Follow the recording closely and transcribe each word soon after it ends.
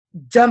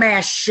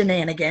dumbass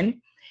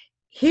shenanigan.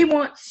 He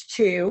wants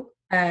to,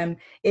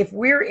 if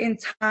we're in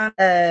time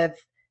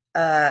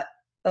of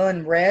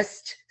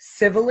unrest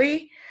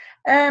civilly,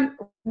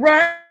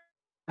 right,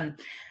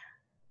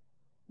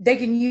 they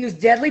can use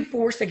deadly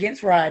force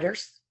against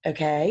riders,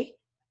 okay?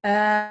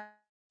 I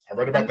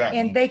read about that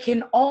And one. they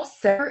can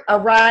also, a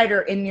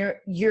rider in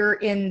you're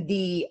in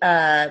the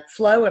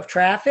flow of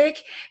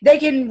traffic, they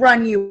can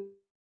run you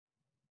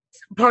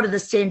part of the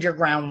stand your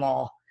ground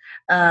law.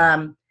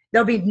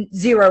 There'll be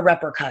zero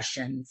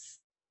repercussions.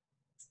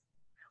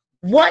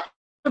 What,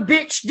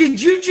 bitch?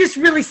 Did you just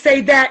really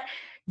say that?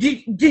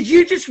 Did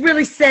you just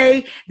really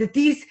say that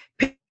these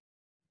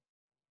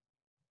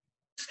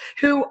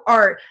who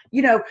are,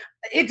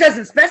 it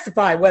doesn't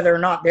specify whether or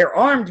not they're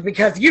armed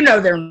because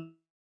they're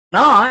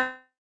not.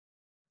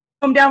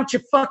 Come down with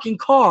your fucking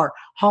car,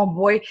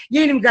 homeboy.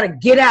 You ain't even got to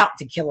get out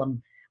to kill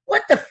them.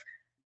 What the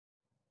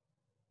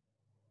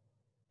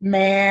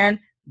man?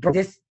 Bro,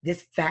 this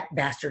fat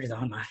bastard is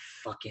on my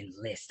fucking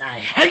list. I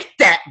hate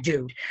that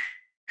dude.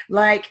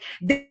 Like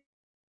that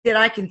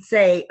I can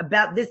say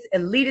about this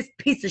elitist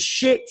piece of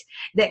shit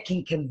that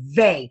can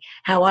convey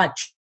how I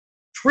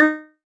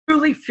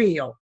truly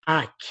feel.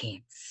 I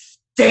can't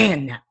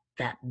stand that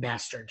fat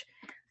bastard.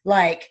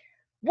 Like,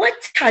 what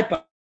type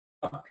of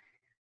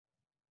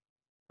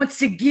wants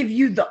to give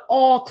you the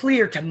all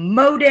clear to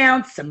mow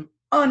down some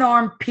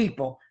unarmed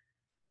people?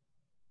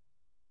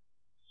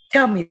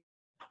 Tell me,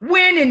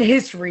 when in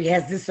history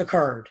has this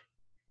occurred?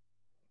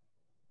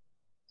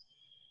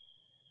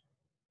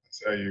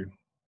 I tell you,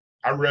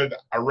 I read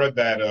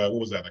that. What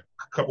was that? A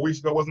couple weeks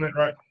ago, wasn't it?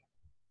 Right?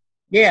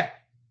 Yeah.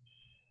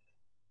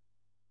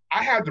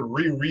 I had to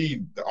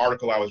reread the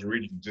article I was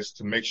reading just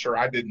to make sure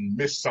I didn't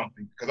miss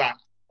something because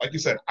like you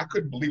said, I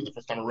couldn't believe it the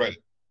first time I read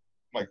it.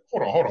 I'm like,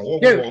 hold on, whoa.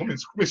 Let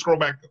me scroll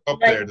back up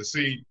there to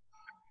see.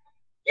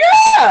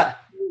 Yeah.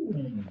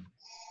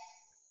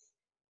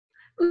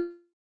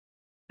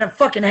 A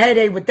fucking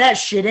headache with that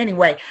shit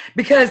anyway,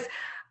 because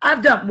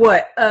I've done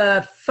what?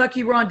 Fuck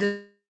you, Ron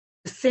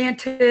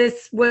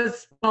DeSantis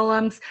was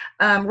columns.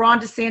 Ron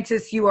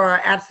DeSantis, you are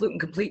an absolute and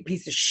complete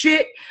piece of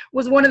shit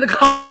was one of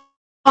the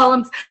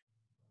columns.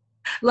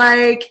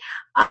 Like,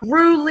 I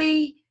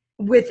really,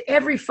 with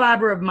every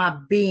fiber of my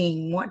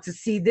being, want to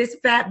see this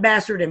fat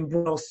bastard and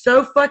grow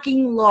so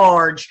fucking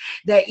large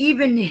that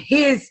even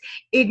his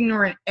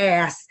ignorant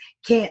ass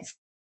can't.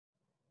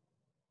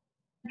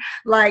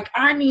 Like,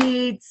 I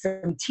need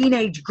some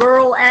teenage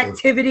girl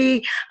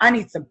activity. I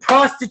need some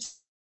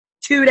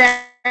prostitute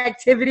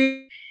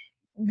activity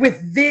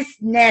with this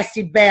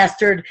nasty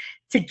bastard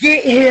to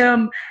get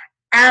him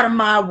out of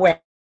my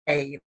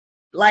way.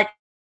 Like,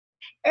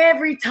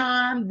 every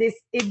time this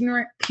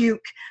ignorant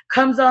puke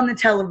comes on the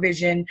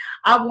television,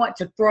 I want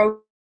to throw.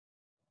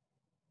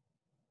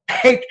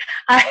 I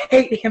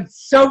hate him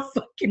so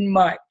fucking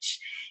much.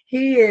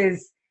 He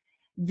is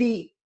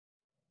the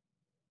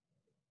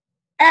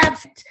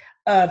absent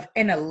of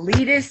an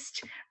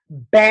elitist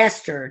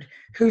bastard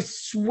who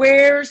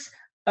swears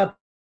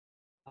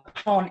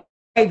upon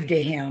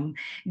to him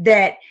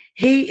that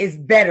he is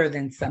better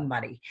than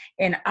somebody.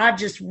 And I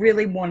just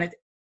really wanted,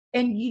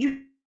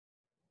 and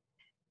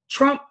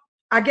Trump,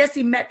 I guess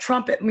he met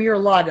Trump at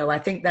Mar-a-Lago. I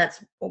think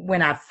that's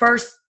when I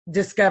first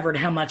discovered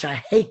how much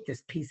I hate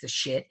this piece of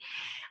shit.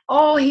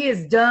 All he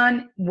has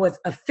done was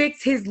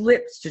affix his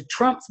lips to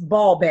Trump's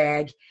ball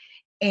bag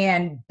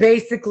and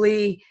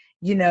basically,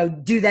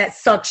 do that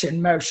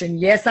suction motion.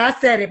 Yes, I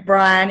said it,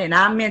 Brian, and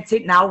I meant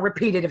it, and I'll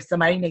repeat it if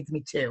somebody needs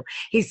me to.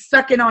 He's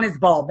sucking on his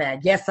ball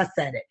bag. Yes, I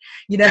said it.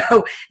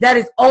 That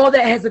is all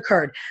that has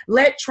occurred.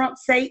 Let Trump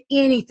say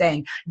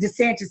anything.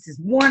 DeSantis is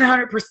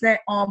 100%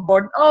 on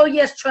board. Oh,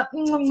 yes, Trump.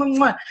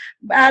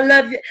 I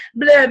love you.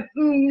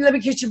 Let me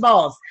kiss your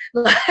balls.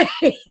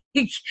 Like,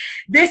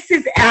 this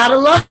is out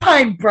of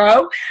line,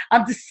 bro.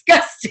 I'm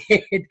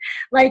disgusted.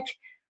 Like,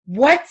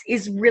 what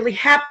is really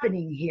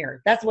happening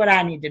here? That's what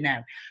I need to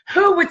know.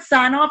 Who would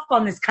sign off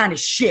on this kind of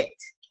shit?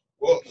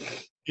 Well,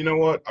 you know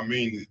what? I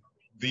mean,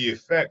 the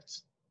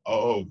effect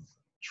of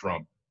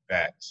Trump,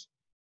 that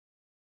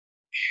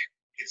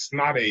it's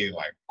not a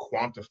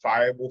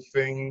quantifiable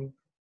thing,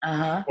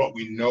 but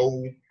we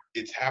know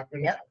it's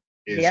happened.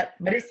 Yep.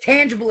 But it's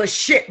tangible as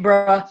shit,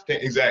 bro.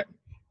 Exactly.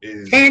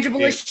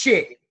 Tangible as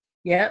shit.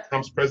 Yep.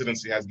 Trump's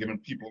presidency has given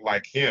people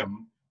like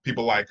him,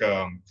 people like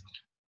I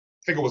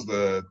think it was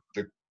the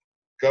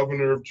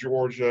governor of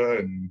Georgia,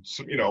 and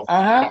a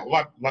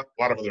lot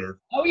of other.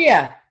 Oh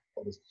yeah.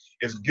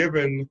 It's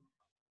given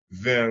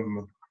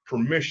them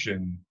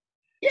permission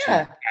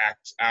to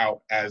act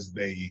out as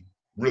they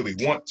really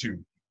want to.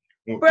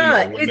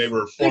 When they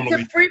were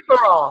formally. It's a free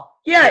for all.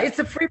 Yeah, it's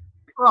a free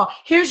for all.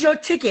 Here's your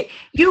ticket.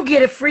 You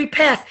get a free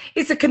pass.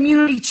 It's a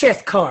community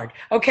chest card.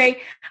 Okay.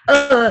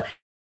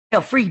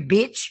 Free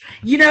bitch.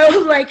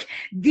 Like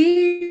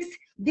these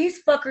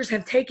fuckers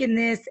have taken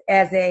this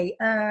as a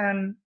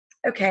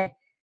okay.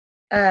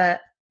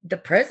 The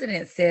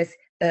president says,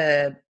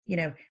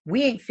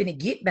 we ain't finna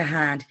get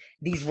behind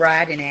these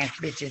riding ass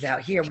bitches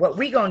out here. What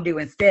we gonna do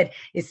instead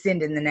is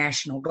send in the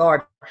National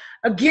Guard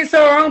against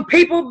our own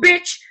people,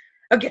 bitch.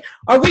 Okay,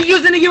 are we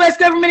using the U.S.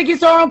 government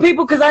against our own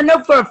people? Because I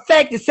know for a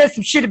fact it says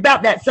some shit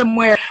about that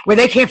somewhere where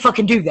they can't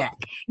fucking do that.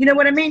 You know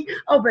what I mean?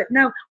 Oh, but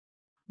no,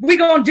 we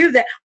gonna do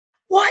that.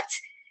 What?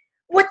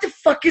 What the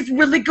fuck is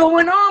really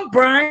going on,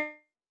 Brian?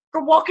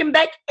 We're walking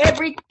back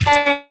every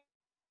day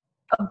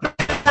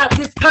about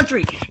this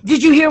country.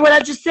 Did you hear what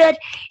I just said?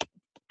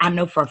 I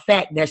know for a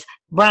fact there's,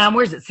 Brian,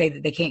 where does it say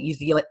that they can't use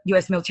the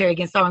U.S. military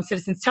against our own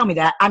citizens? Tell me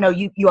that. I know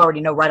you already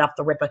know right off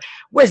the ripper.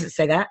 Where does it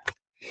say that?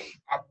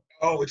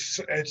 It's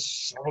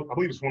I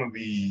believe it's one of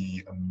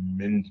the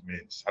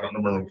amendments. I don't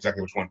remember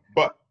exactly which one,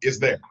 but it's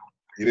there.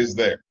 It is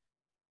there.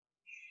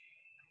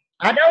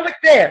 I know it's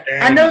there.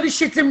 And, I know the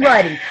shit's in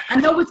writing. I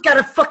know it's got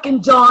a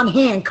fucking John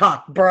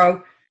Hancock,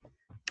 bro.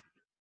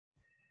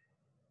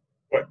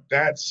 But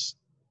that's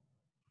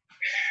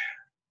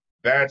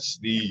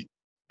the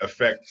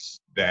effects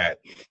that,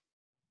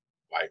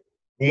 like,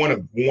 one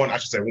of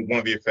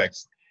the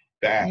effects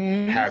that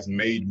has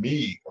made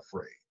me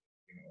afraid.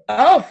 You know?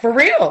 Oh, for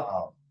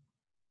real?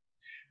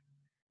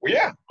 Well,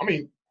 yeah. I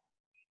mean,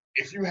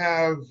 if you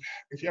have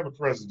a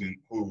president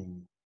who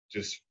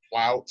just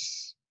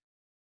flouts,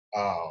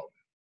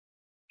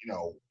 you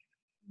know,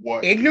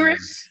 what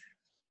ignorance,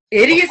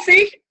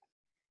 idiocy,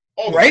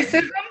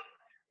 racism.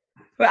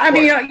 Well, I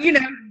mean, you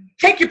know,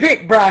 take your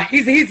pick, bro.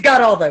 He's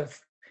got all those.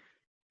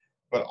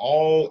 But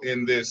all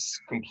in this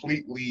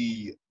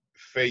completely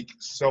fake,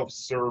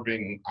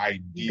 self-serving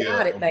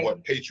idea of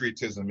what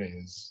patriotism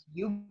is.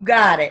 You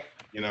got it.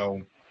 You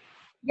know.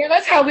 Yeah,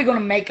 that's how we're going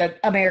to make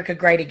America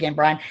great again,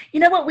 Brian. You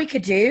know what we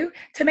could do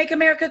to make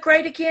America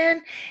great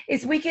again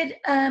is we could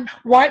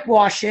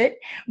whitewash it.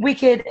 We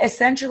could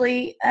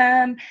essentially,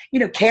 you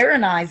know,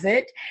 Karenize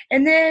it.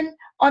 And then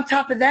on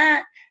top of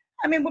that,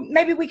 I mean,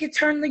 maybe we could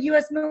turn the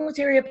U.S.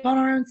 military upon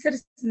our own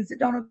citizens that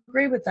don't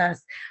agree with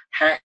us.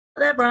 How about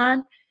that,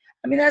 Brian?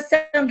 I mean, that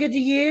sound good to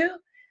you?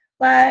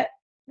 Like,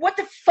 what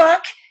the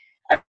fuck?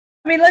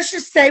 I mean, let's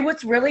just say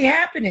what's really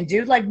happening,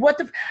 dude. Like,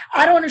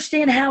 I don't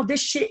understand how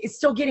this shit is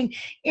still getting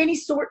any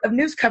sort of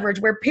news coverage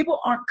where people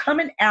aren't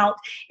coming out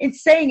and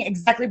saying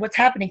exactly what's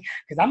happening.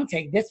 Because I'm going to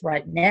tell you this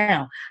right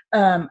now.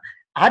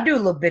 I do a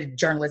little bit of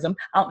journalism.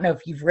 I don't know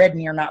if you've read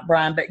me or not,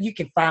 Brian, but you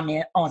can find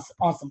me on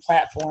some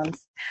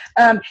platforms.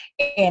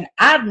 And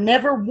I've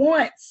never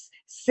once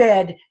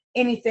said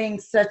anything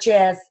such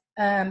as,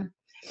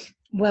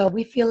 well,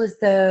 we feel as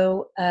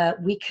though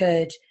we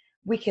could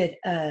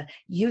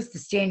use the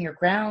stand your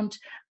ground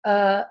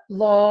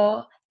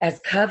law as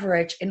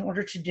coverage in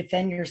order to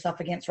defend yourself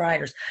against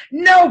rioters.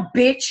 No,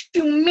 bitch,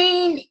 you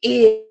mean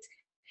is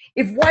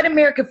if white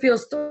America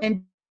feels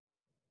threatened,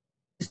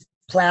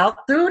 plow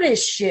through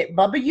this shit,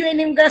 Bubba. You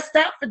ain't even got to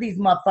stop for these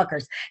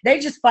motherfuckers. They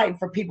just fighting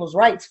for people's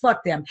rights.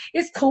 Fuck them.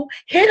 It's cool.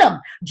 Hit them.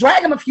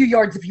 Drag them a few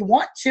yards if you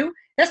want to.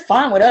 That's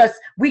fine with us.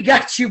 We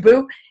got you,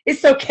 boo.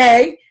 It's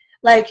okay.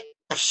 Like,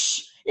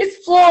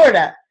 it's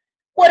Florida.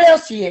 What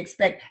else do you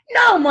expect?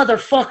 No,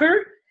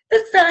 motherfucker.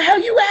 That's not how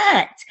you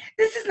act.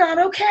 This is not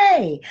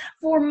okay.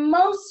 For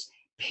most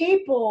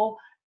people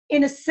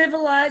in a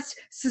civilized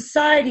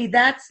society,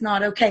 that's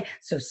not okay.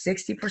 So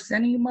 60%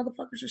 of you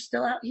motherfuckers are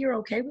still out here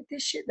okay with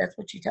this shit? That's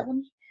what you telling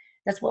me?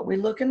 That's what we're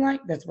looking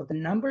like? That's what the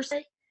numbers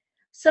say?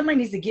 Somebody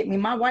needs to get me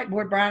my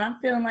whiteboard, Brian. I'm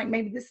feeling like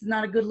maybe this is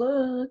not a good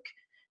look.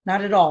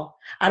 Not at all.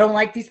 I don't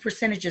like these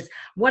percentages.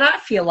 What I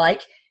feel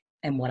like,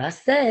 and what I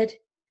said,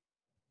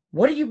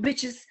 what are you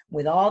bitches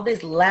with all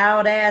this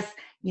loud ass,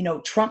 you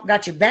know, Trump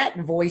got your back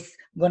voice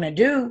gonna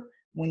do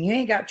when you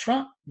ain't got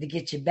Trump to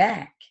get your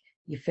back?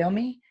 You feel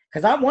me?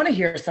 Because I want to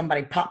hear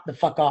somebody pop the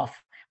fuck off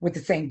with the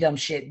same dumb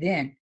shit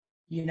then.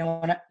 You know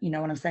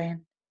what I'm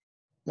saying?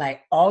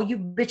 Like, all you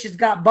bitches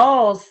got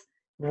balls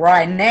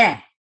right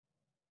now.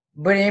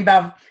 But in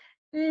about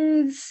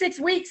 6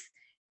 weeks,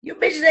 you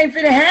bitches ain't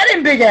finna have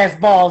them big ass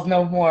balls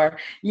no more,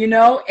 you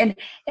know? And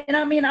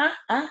I mean,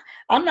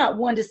 I'm not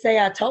one to say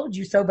I told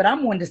you so, but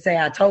I'm one to say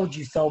I told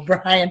you so,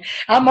 Brian.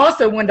 I'm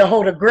also one to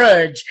hold a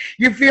grudge.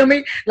 You feel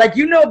me? Like,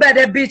 you know about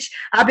that bitch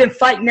I've been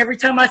fighting every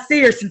time I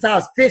see her since I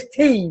was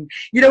 15.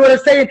 You know what I'm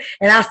saying?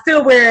 And I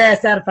still wear her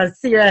ass out if I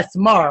see her ass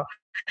tomorrow.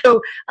 So,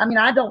 I mean,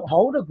 I don't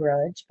hold a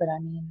grudge, but I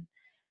mean,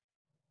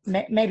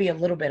 maybe a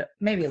little bit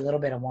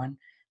of one.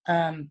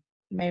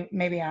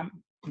 Maybe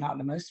I'm not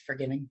the most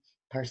forgiving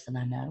person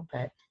I know,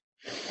 but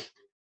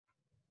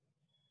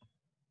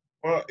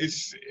well,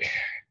 it's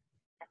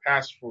the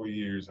past 4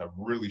 years have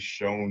really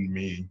shown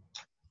me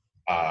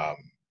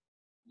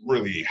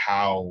really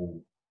how,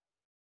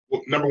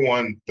 well, number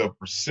one, the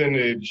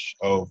percentage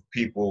of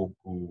people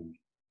who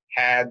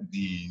had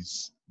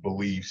these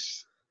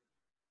beliefs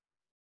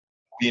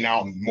being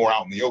more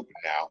out in the open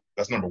now.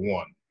 That's number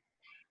one.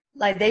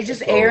 Like, they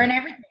just airing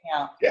everything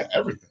out. Yeah,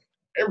 everything.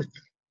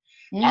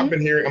 Mm-hmm. I've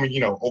been hearing, I mean,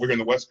 you know, over here in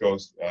the West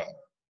Coast,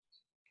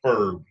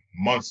 for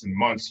months and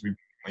months,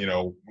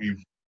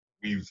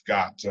 we've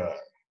got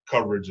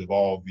coverage of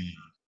all the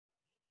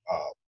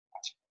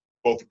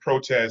both the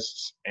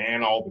protests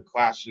and all the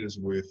clashes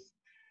with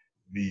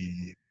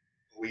the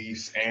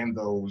police and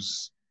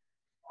those.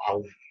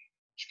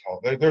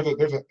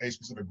 There's a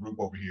specific group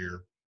over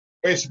here,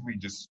 basically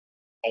just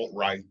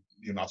alt-right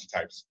neo-Nazi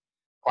types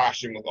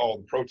clashing with all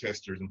the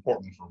protesters in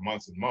Portland for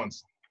months and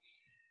months.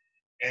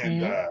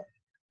 And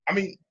I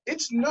mean,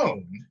 it's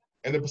known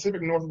in the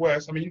Pacific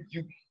Northwest. I mean,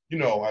 you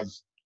know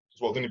as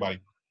well as anybody,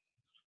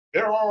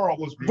 there are all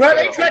those groups. Bro,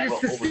 they tried to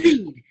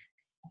secede.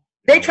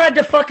 They tried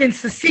to fucking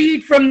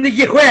secede from the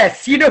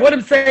U.S. You know what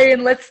I'm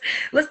saying? Let's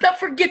not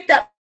forget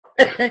that.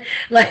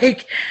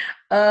 Like,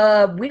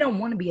 we don't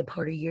want to be a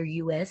part of your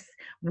U.S.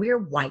 We're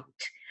white.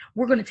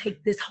 We're going to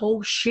take this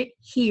whole shit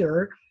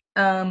here,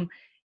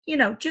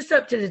 just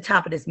up to the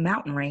top of this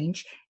mountain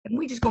range, and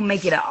we just going to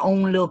make it our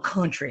own little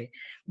country.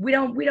 We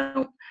don't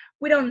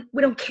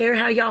care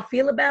how y'all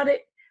feel about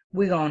it.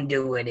 We're going to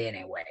do it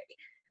anyway.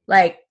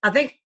 Like, I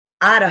think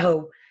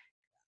Idaho,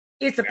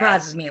 it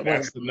surprises me it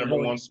wasn't that's the number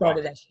one spot.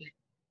 That shit.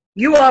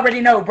 You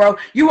already know, bro.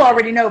 You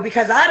already know,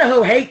 because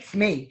Idaho hates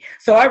me.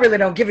 So I really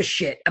don't give a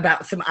shit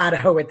about some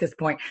Idaho at this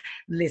point.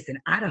 Listen,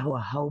 Idaho, a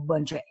whole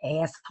bunch of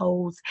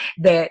assholes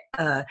that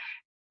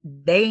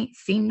they ain't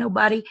seen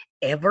nobody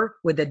ever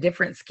with a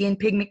different skin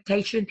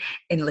pigmentation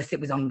unless it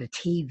was on the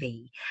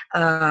TV.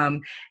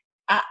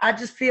 I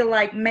just feel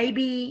like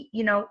maybe,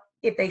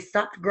 if they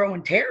stopped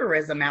growing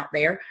terrorism out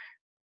there,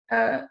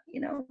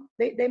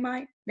 they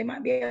might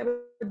be able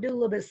to do a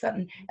little bit of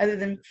something other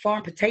than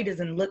farm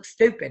potatoes and look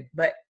stupid.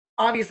 But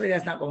obviously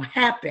that's not going to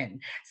happen.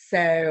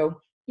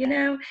 So,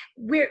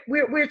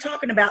 we're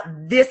talking about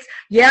this.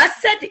 Yeah, I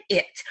said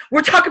it.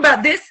 We're talking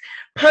about this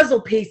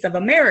puzzle piece of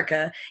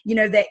America,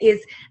 that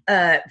is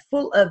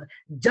full of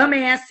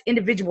dumbass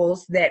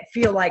individuals that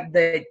feel like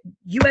the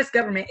U.S.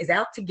 government is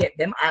out to get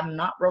them. I'm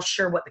not real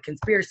sure what the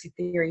conspiracy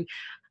theory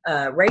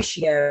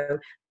ratio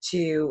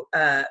to,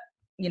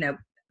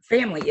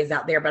 family is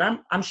out there, but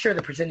I'm sure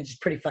the percentage is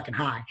pretty fucking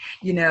high.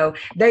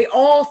 They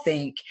all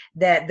think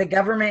that the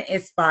government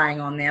is spying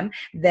on them,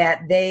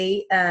 that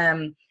they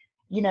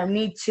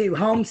need to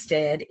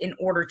homestead in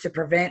order to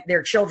prevent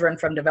their children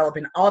from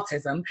developing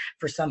autism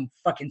for some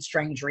fucking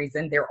strange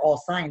reason. They're all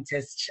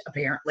scientists,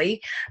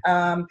 apparently.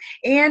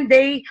 And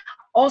they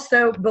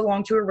also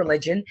belong to a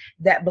religion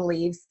that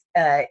believes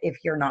if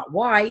you're not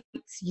white,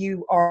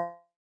 you are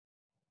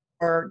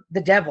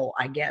the devil,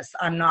 I guess.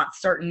 I'm not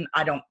certain.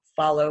 I don't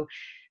follow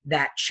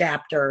that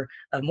chapter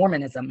of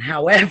Mormonism.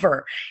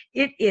 However,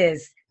 it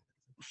is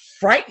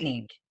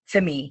frightening to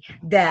me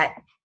that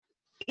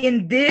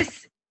in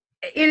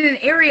an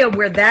area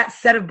where that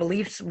set of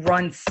beliefs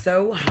runs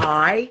so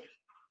high,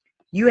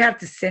 you have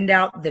to send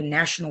out the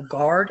National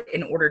Guard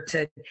in order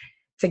to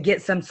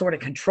get some sort of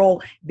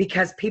control,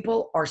 because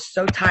people are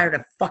so tired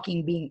of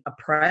fucking being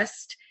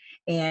oppressed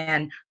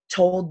and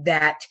told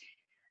that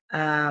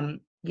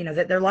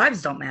that their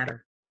lives don't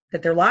matter,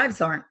 that their lives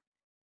aren't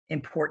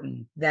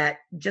important, that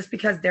just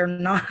because they're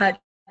not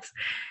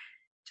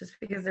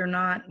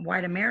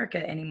white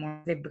America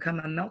anymore, they've become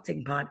a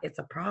melting pot, it's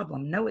a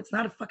problem. No, it's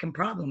not a fucking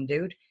problem,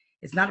 dude.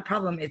 It's not a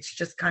problem. It's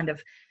just kind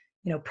of,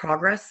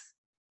 progress.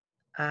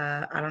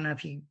 I don't know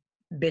if you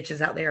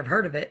bitches out there have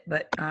heard of it,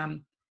 but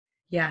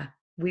yeah,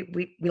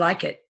 we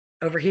like it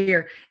over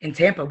here in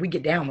Tampa. We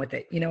get down with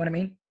it. You know what I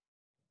mean?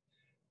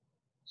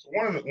 So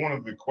one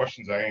of the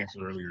questions I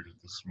answered earlier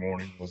this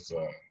morning was,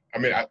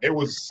 it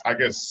was, I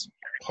guess,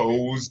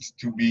 posed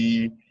to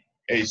be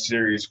a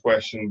serious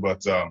question,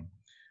 but I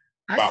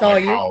saw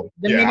you. How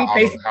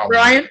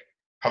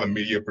the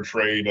media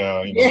portrayed,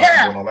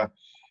 and all that.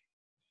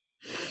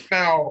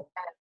 Now,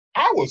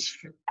 I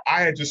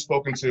had just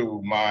spoken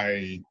to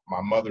my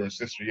mother and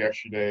sister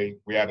yesterday.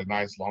 We had a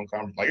nice long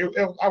conversation.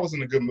 I was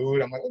in a good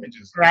mood. I'm like, let me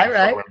just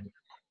right.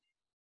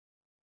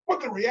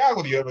 But the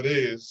reality of it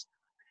is,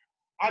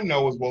 I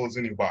know as well as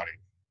anybody,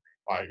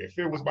 like, if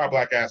it was my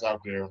black ass out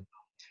there,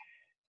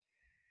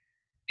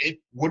 it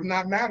would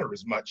not matter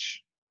as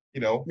much,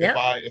 Yep.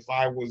 if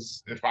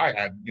I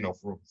had,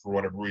 for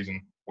whatever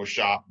reason, was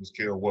shot, was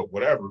killed,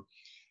 whatever,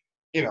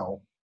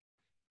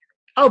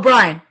 Oh,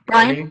 Brian,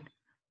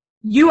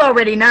 you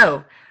already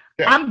know.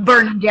 Yeah. I'm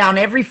burning down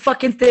every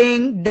fucking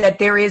thing that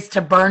there is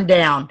to burn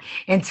down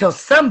until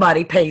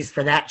somebody pays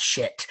for that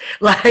shit.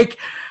 Like,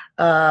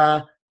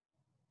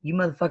 you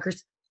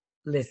motherfuckers,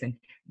 listen.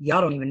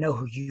 Y'all don't even know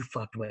who you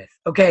fucked with.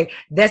 Okay,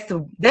 that's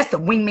the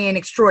wingman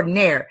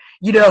extraordinaire.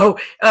 Y'all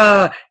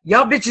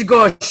bitches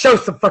gonna show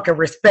some fucking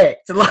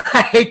respect.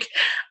 Like,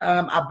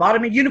 I bought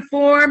him a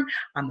uniform.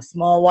 I'm a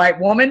small white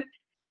woman,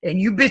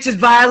 and you bitches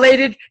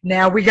violated.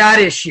 Now we got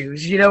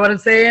issues. You know what I'm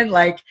saying?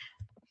 Like,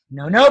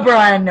 no,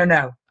 Brian,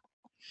 no.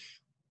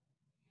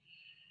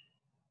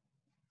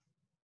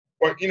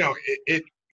 Well,